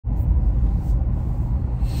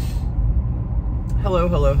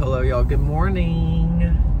Hello, y'all. Good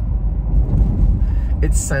morning.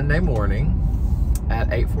 It's Sunday morning at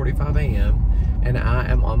 8:45 a.m. and I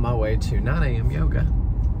am on my way to 9 a.m. yoga.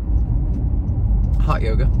 Hot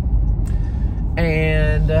yoga.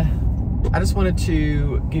 And I just wanted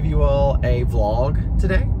to give you all a vlog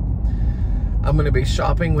today. I'm going to be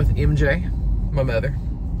shopping with MJ, my mother.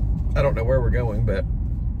 I don't know where we're going, but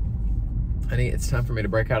honey, it's time for me to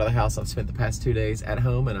break out of the house. I've spent the past 2 days at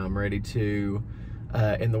home and I'm ready to,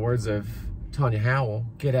 in the words of Tanya Howell,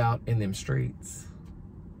 get out in them streets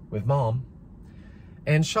with mom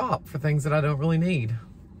and shop for things that I don't really need.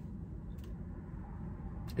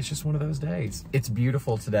 It's just one of those days. It's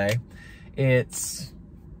beautiful today. It's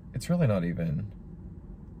really not even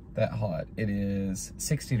that hot. It is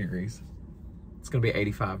 60 degrees. It's gonna be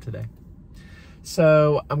 85 today.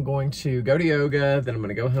 So I'm going to go to yoga, then I'm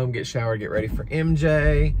gonna go home, get showered, get ready for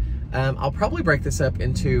MJ. I'll probably break this up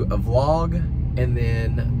into a vlog and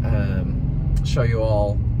then show you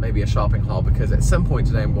all maybe a shopping haul, because at some point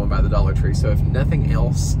today I'm going by the Dollar Tree. So if nothing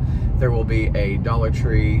else, there will be a Dollar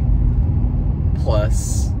Tree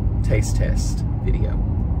plus taste test video.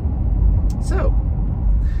 So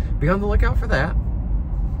be on the lookout for that.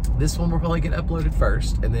 This one will probably get uploaded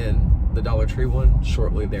first and then the Dollar Tree one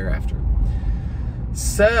shortly thereafter.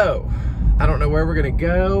 So I don't know where we're gonna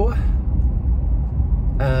go.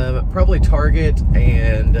 Probably Target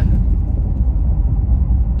and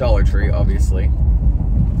Dollar Tree, obviously.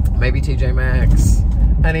 Maybe TJ Maxx.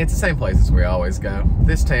 Honey, it's the same places we always go.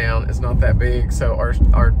 This town is not that big, so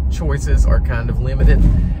our choices are kind of limited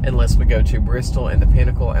unless we go to Bristol and the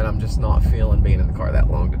Pinnacle, and I'm just not feeling being in the car that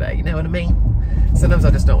long today. You know what I mean? Sometimes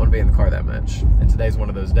I just don't want to be in the car that much, and today's one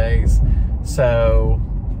of those days. So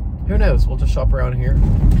who knows? We'll just shop around here.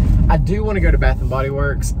 I do want to go to Bath & Body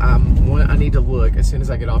Works. I need to look. As soon as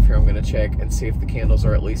I get off here, I'm going to check and see if the candles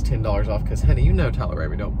are at least $10 off. Because, honey, you know Tyler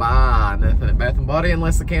Ramey don't buy nothing at Bath & Body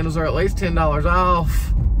unless the candles are at least $10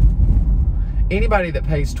 off. Anybody that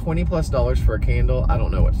pays $20+ for a candle, I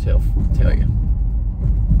don't know what to tell you.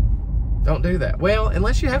 Don't do that. Well,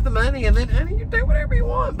 unless you have the money, and then, honey, you do whatever you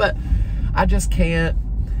want. But I just can't.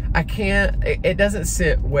 It doesn't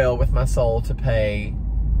sit well with my soul to pay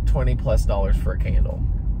 $20+ for a candle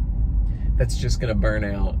that's just gonna burn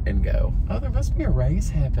out and go. Oh, there must be a race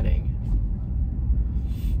happening.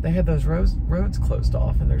 They had those roads closed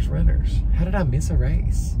off and there's runners. How did I miss a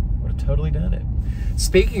race? Would have totally done it.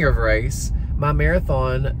 Speaking of race, my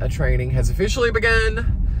marathon training has officially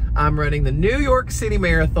begun. I'm running the New York City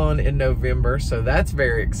Marathon in November, so that's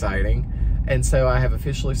very exciting. And so I have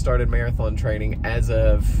officially started marathon training as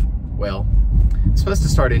of, well, it's supposed to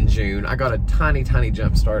start in June. I got a tiny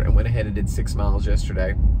jump start and went ahead and did 6 miles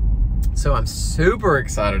yesterday. So I'm super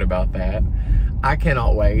excited about that. I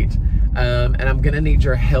cannot wait. And I'm gonna need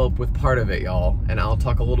your help with part of it, y'all. And I'll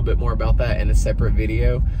talk a little bit more about that in a separate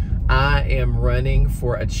video. I am running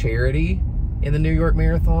for a charity in the New York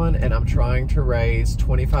Marathon, and I'm trying to raise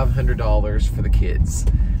 $2,500 for the kids.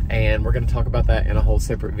 And we're gonna talk about that in a whole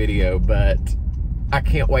separate video, but I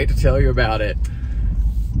can't wait to tell you about it,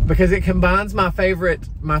 because it combines my favorite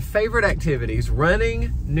activities: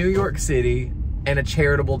 running, New York City, and a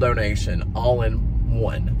charitable donation all in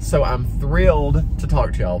one. So I'm thrilled to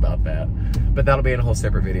talk to y'all about that, but that'll be in a whole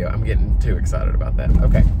separate video. I'm getting too excited about that.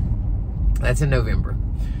 Okay, that's in November.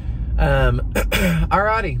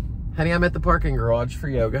 Alrighty, honey, I'm at the parking garage for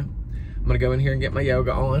yoga. I'm gonna go in here and get my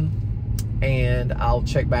yoga on, and I'll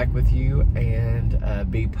check back with you and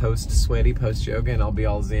be post-sweaty, post-yoga, and I'll be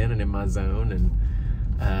all zen and in my zone and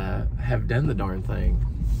have done the darn thing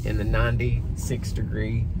in the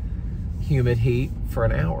 96-degree humid heat for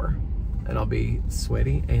an hour, and I'll be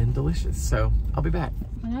sweaty and delicious. So I'll be back.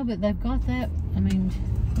 I know, but they've got that. I mean,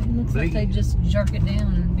 it looks like they just jerk it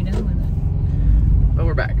down and be done with it. But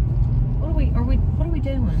we're back. What are we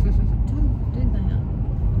doing? Don't do that.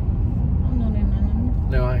 I'm not in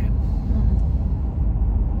there. No, I am.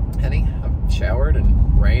 Honey, I've showered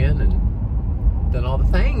and ran and done all the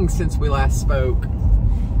things since we last spoke. Let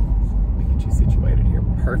me get you situated here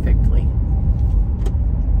perfectly.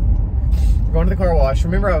 We're going to the car wash.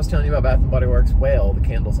 Remember I was telling you about Bath & Body Works? Well, the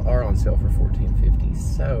candles are on sale for $14.50,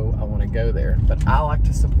 so I want to go there. But I like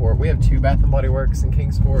to support, we have 2 Bath & Body Works in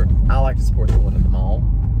Kingsport. I like to support the one in the mall.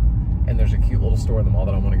 And there's a cute little store in the mall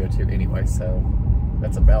that I want to go to anyway, so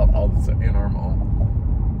that's about all that's in our mall.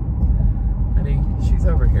 Honey, she's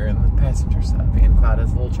over here in the passenger side being quiet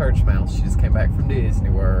as a little church mouse. She just came back from Disney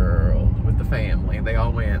World with the family. They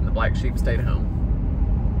all went, and the black sheep stayed home.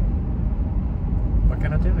 What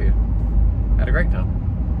can I tell you? Had a great time.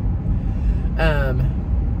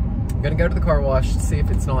 I'm gonna go to the car wash to see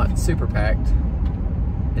if it's not super packed,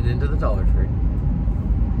 and into the Dollar Tree.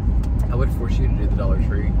 I would force you to do the Dollar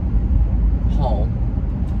Tree haul,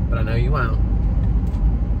 but I know you won't.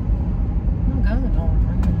 I don't go to the Dollar Tree.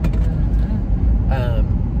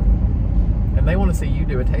 And they want to see you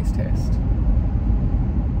do a taste test.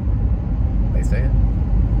 They said.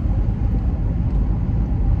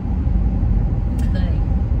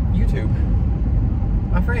 YouTube.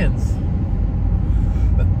 My friends.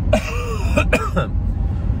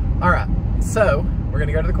 Alright, so we're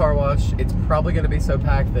gonna go to the car wash. It's probably gonna be so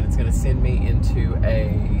packed that it's gonna send me into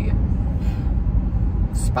a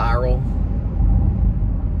spiral.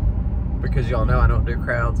 Because y'all know I don't do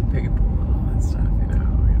crowds and people and all that stuff, you know. I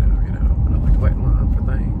don't like to wait in line for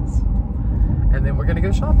things. And then we're gonna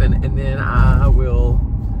go shopping, and then I will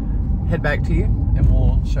head back to you and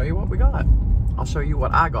we'll show you what we got. I'll show you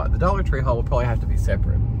what I got. The Dollar Tree haul will probably have to be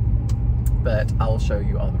separate, but I'll show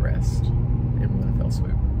you all the rest in one fell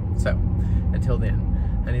swoop. So, until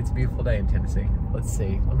then, and it's a beautiful day in Tennessee. Let's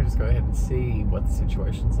see. Let me just go ahead and see what the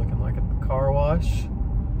situation's looking like at the car wash.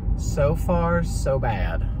 So far, so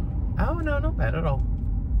bad. Oh, no, not bad at all.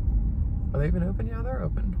 Are they even open? Yeah, they're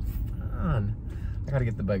open. Fine. I gotta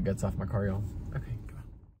get the bug guts off my car, y'all. Okay.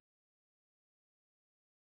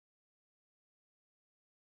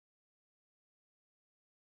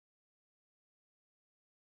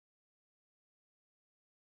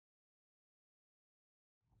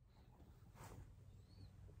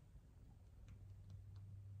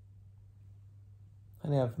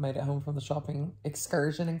 Honey, I've made it home from the shopping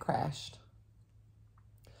excursion and crashed.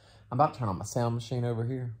 I'm about to turn on my sound machine over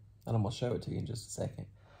here, and I'm going to show it to you in just a second.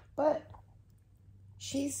 But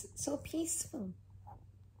she's so peaceful.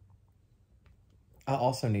 I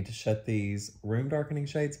also need to shut these room darkening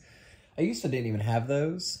shades. I used to didn't even have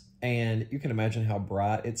those, and you can imagine how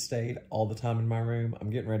bright it stayed all the time in my room. I'm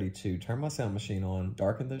getting ready to turn my sound machine on,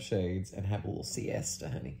 darken those shades, and have a little siesta,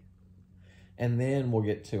 honey. And then we'll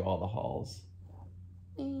get to all the hauls.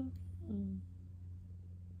 You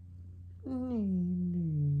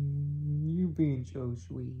being so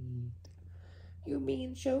sweet. You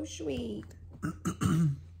being so sweet.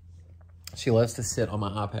 She loves to sit on my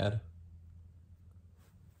iPad.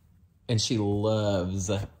 And she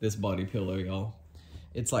loves this body pillow, y'all.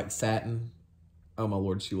 It's like satin. Oh my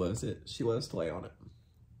Lord, she loves it. She loves to lay on it.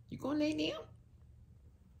 You gonna lay down?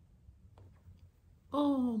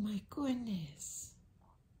 Oh my goodness.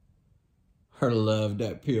 Her love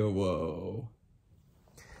that pillow.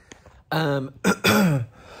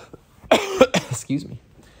 Excuse me.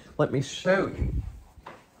 Let me show you.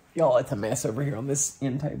 Y'all, it's a mess over here on this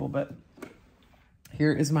end table, but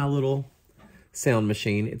here is my little sound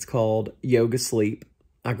machine. It's called Yoga Sleep.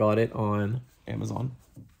 I got it on Amazon.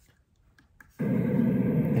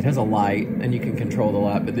 It has a light, and you can control the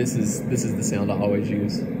light, but this is the sound I always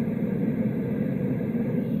use.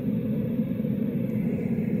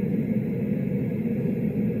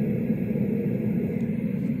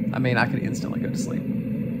 I mean, I could instantly go to sleep.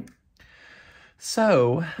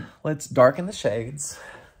 So, let's darken the shades.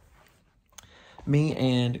 Me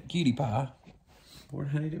and Cutie Pie. Lord,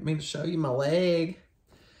 honey, didn't mean to show you my leg.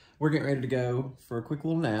 We're getting ready to go for a quick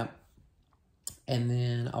little nap. And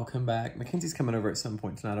then I'll come back. Mackenzie's coming over at some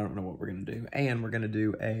point tonight. I don't know what we're going to do. And we're going to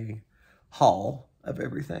do a haul of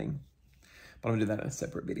everything. But I'm going to do that in a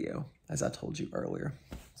separate video, as I told you earlier.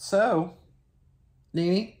 So,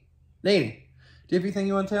 Nene, do you have anything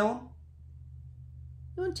you want to tell him?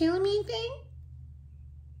 You want to tell him anything?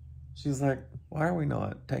 She's like, why are we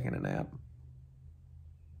not taking a nap?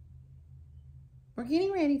 We're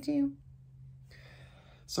getting ready to.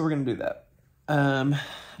 So we're going to do that. I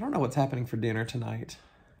don't know what's happening for dinner tonight.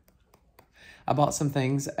 I bought some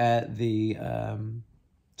things at the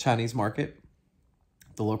Chinese market,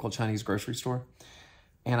 the local Chinese grocery store.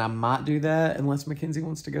 And I might do that unless Mackenzie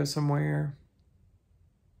wants to go somewhere.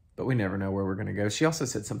 But we never know where we're going to go. She also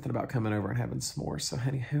said something about coming over and having s'mores. So,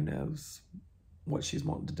 honey, who knows what she's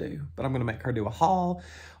wanting to do. But I'm going to make her do a haul.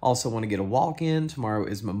 Also want to get a walk-in. Tomorrow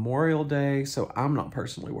is Memorial Day, so I'm not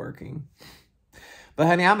personally working. But,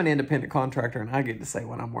 honey, I'm an independent contractor, and I get to say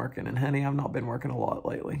when I'm working. And, honey, I've not been working a lot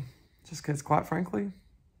lately. Just because, quite frankly,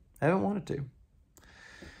 I haven't wanted to.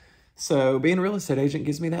 So, being a real estate agent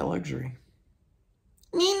gives me that luxury.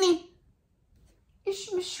 Nene,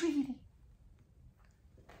 it's my sweetie.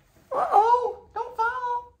 Uh-oh, don't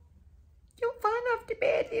fall. Don't fall off the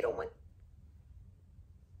bed, little one.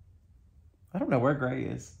 I don't know where Gray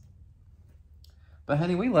is. But,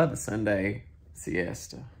 honey, we love a Sunday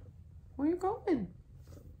siesta. Where you going?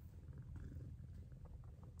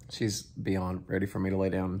 She's beyond ready for me to lay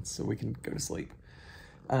down so we can go to sleep.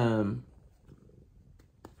 So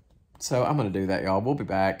I'm going to do that, y'all. We'll be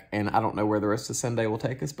back. And I don't know where the rest of Sunday will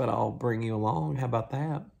take us, but I'll bring you along. How about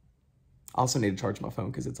that? I also need to charge my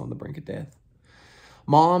phone because it's on the brink of death.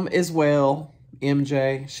 Mom is well.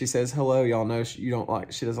 MJ, she says hello. Y'all know she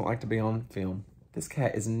doesn't like to be on film. This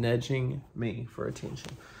cat is nudging me for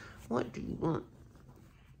attention. What do you want?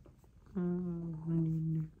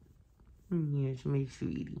 Yes, my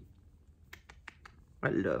sweetie. I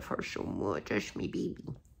love her so much. That's my baby.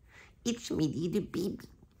 It's me little baby.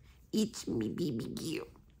 It's me baby girl.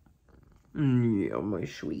 Yeah, my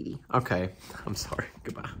sweetie. Okay, I'm sorry.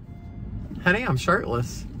 Goodbye. Honey, I'm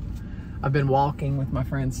shirtless. I've been walking with my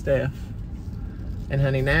friend Steph. And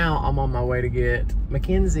honey, now I'm on my way to get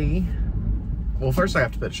Mackenzie. Well, first I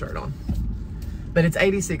have to put a shirt on. But it's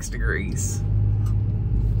 86 degrees.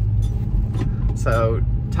 So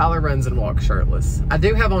Tyler runs and walks shirtless. I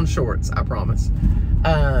do have on shorts, I promise.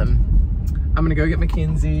 I'm gonna go get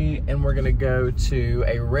Mackenzie and we're gonna go to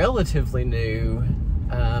a relatively new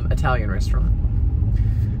Italian restaurant.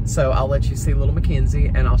 So I'll let you see little Mackenzie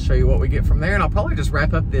and I'll show you what we get from there, and I'll probably just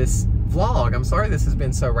wrap up this vlog. I'm sorry this has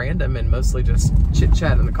been so random and mostly just chit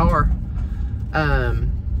chat in the car.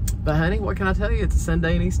 But honey, what can I tell you? It's a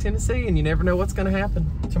Sunday in East Tennessee and you never know what's gonna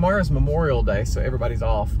happen. Tomorrow's Memorial Day, so everybody's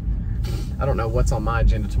off. I don't know what's on my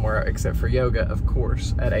agenda tomorrow except for yoga, of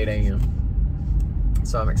course, at 8 a.m.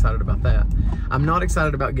 So I'm excited about that. I'm not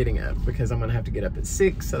excited about getting up because I'm gonna have to get up at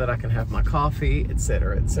 6 so that I can have my coffee,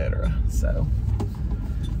 etc., etc. So,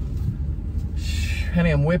 honey,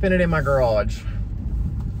 I'm whipping it in my garage.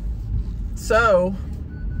 So,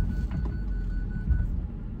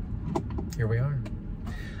 here we are.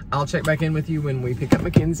 I'll check back in with you when we pick up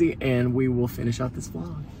Mackenzie and we will finish out this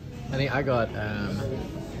vlog. Honey, I got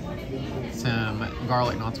some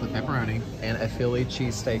garlic knots with pepperoni and a Philly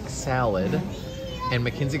cheesesteak salad. And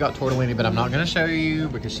Mackenzie got tortellini, but I'm not gonna show you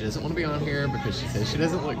because she doesn't want to be on here because she says she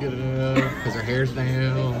doesn't look good enough because her hair's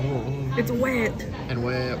down. It's wet. And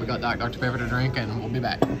wet. We got Dr. Pepper to drink and we'll be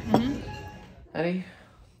back. Honey,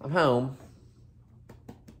 I'm home.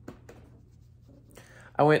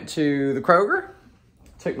 I went to the Kroger,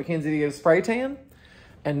 took Mackenzie to get a spray tan,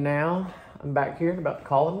 and now I'm back here and about to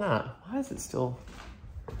call it a night. Why is it still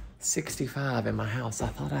 65 in my house? I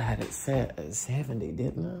thought I had it set at 70,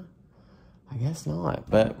 didn't I? I guess not,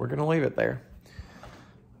 but we're gonna leave it there.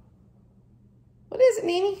 What is it,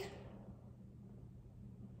 Nene?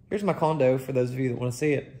 Here's my condo for those of you that wanna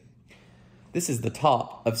see it. This is the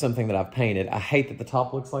top of something that I've painted. I hate that the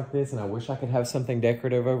top looks like this and I wish I could have something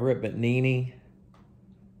decorative over it, but Nene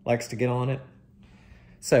likes to get on it.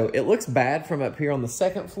 So it looks bad from up here on the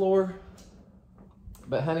second floor,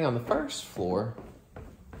 but honey, on the first floor,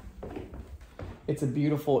 it's a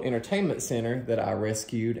beautiful entertainment center that I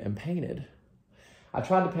rescued and painted. I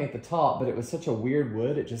tried to paint the top, but it was such a weird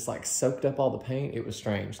wood. It just like soaked up all the paint. It was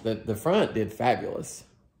strange. The front did fabulous.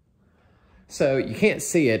 So you can't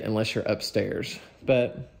see it unless you're upstairs.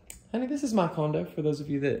 But honey, this is my condo for those of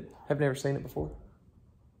you that have never seen it before.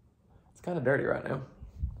 It's kind of dirty right now.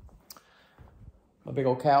 My big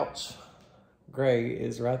old couch, gray,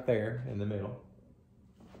 is right there in the middle.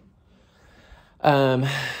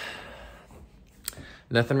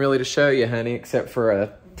 Nothing really to show you, honey, except for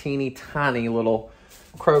a teeny tiny little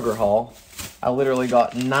Kroger haul. I literally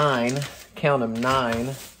got 9, count them, 9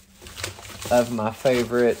 of my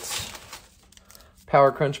favorite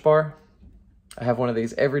Power Crunch bar. I have one of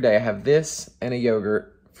these every day. I have this and a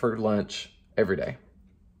yogurt for lunch every day.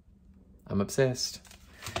 I'm obsessed.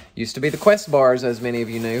 Used to be the Quest bars, as many of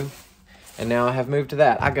you knew, and now I have moved to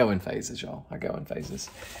that. I go in phases, y'all. I go in phases.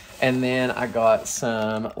 And then I got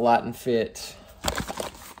some Light and Fit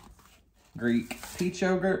Greek peach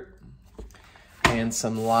yogurt and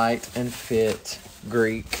some Light and Fit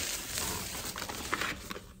Greek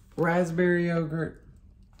raspberry yogurt.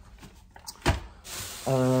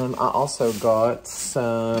 I also got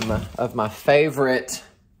some of my favorite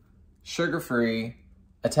sugar-free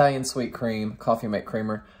Italian sweet cream coffee mate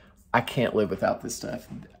creamer. I can't live without this stuff.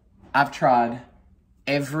 I've tried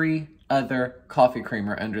every other coffee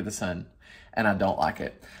creamer under the sun and I don't like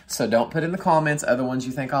it. So don't put in the comments other ones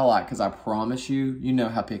you think I like, because I promise you, you know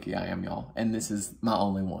how picky I am, y'all. And this is my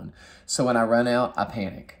only one. So when I run out, I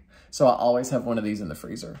panic. So I always have one of these in the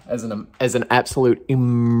freezer as an absolute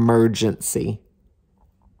emergency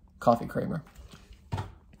coffee creamer.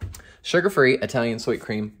 Sugar-free Italian sweet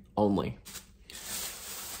cream only.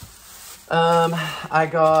 I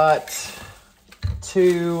got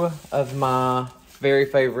 2 of my very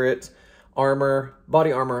favorite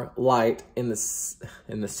Body Armor Light in the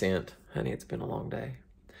scent. Honey, it's been a long day.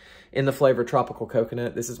 In the flavor Tropical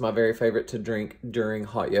Coconut. This is my very favorite to drink during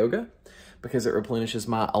hot yoga because it replenishes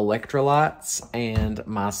my electrolytes and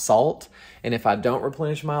my salt. And if I don't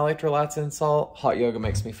replenish my electrolytes and salt, hot yoga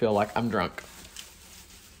makes me feel like I'm drunk.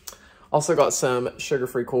 Also got some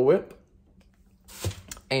sugar-free Cool Whip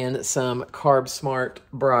and some Carb Smart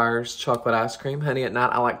Breyers chocolate ice cream. Honey, at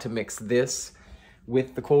night I like to mix this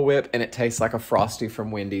with the Cool Whip, and it tastes like a Frosty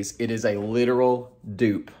from Wendy's. It is a literal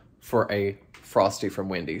dupe for a Frosty from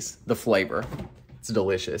Wendy's. The flavor, it's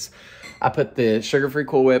delicious. I put the sugar-free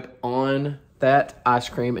Cool Whip on that ice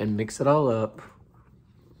cream and mix it all up,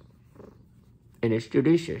 and it's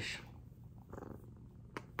delicious.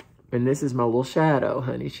 And this is my little shadow,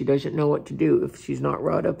 honey. She doesn't know what to do if she's not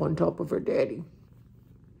right up on top of her daddy.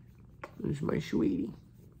 This is my sweetie.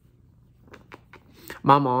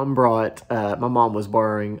 My mom was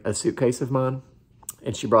borrowing a suitcase of mine,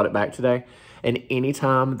 and she brought it back today. And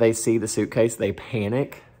anytime they see the suitcase, they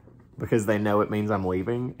panic because they know it means I'm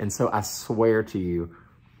leaving. And so I swear to you,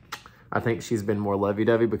 I think she's been more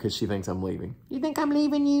lovey-dovey because she thinks I'm leaving. You think I'm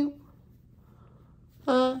leaving you?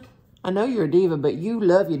 Huh? I know you're a diva, but you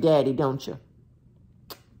love your daddy, don't you?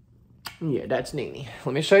 Yeah, that's Nene.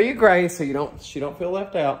 Let me show you Grace so she don't feel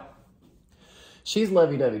left out. She's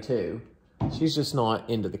lovey-dovey too. She's just not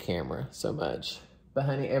into the camera so much. But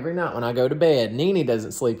honey, every night when I go to bed, Nene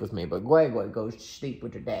doesn't sleep with me, but Gway goes to sleep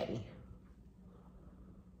with her daddy.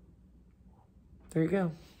 There you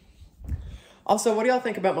go. Also, what do y'all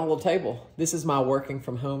think about my little table? This is my working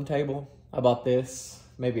from home table. I bought this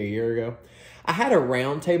maybe a year ago. I had a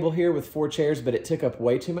round table here with 4 chairs, but it took up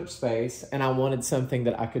way too much space, and I wanted something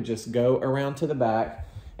that I could just go around to the back,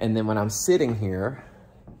 and then when I'm sitting here,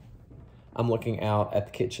 I'm looking out at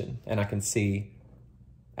the kitchen, and I can see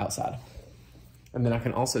outside. And then I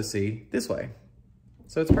can also see this way.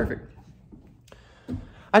 So it's perfect.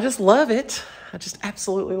 I just love it. I just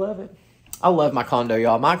absolutely love it. I love my condo,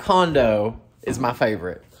 y'all. My condo is my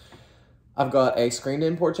favorite. I've got a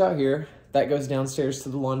screened-in porch out here. That goes downstairs to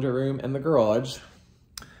the laundry room and the garage.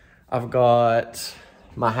 I've got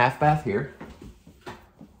my half bath here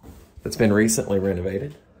that's been recently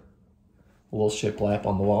renovated. A little shiplap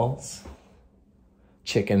on the walls.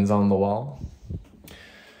 Chickens on the wall.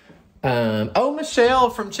 Oh, Michelle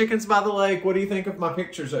from Chickens by the Lake, what do you think of my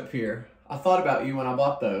pictures up here? I thought about you when I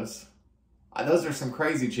bought those. Those are some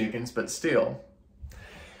crazy chickens, but still.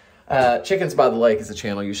 Chickens by the Lake is a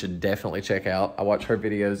channel you should definitely check out. I watch her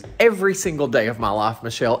videos every single day of my life,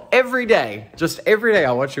 Michelle. Every day. Just every day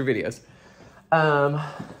I watch your videos.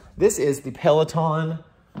 This is the Peloton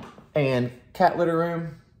and cat litter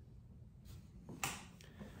room.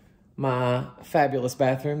 My fabulous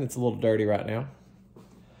bathroom that's a little dirty right now.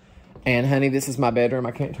 And honey, this is my bedroom.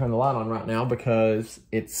 I can't turn the light on right now because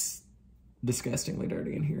it's disgustingly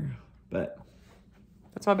dirty in here. But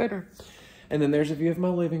that's my bedroom. And then there's a view of my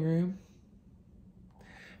living room.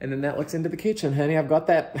 And then that looks into the kitchen, honey. I've got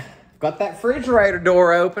that refrigerator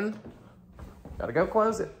door open. Gotta go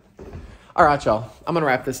close it. All right, y'all. I'm gonna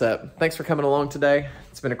wrap this up. Thanks for coming along today.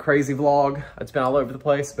 It's been a crazy vlog. It's been all over the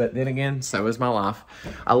place, but then again, so is my life.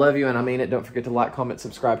 I love you and I mean it. Don't forget to like, comment,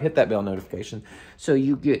 subscribe, hit that bell notification so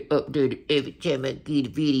you get updated every time I get a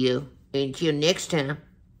video. Until next time,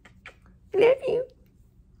 love you.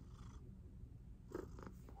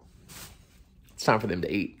 It's time for them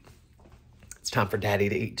to eat. It's time for Daddy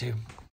to eat too.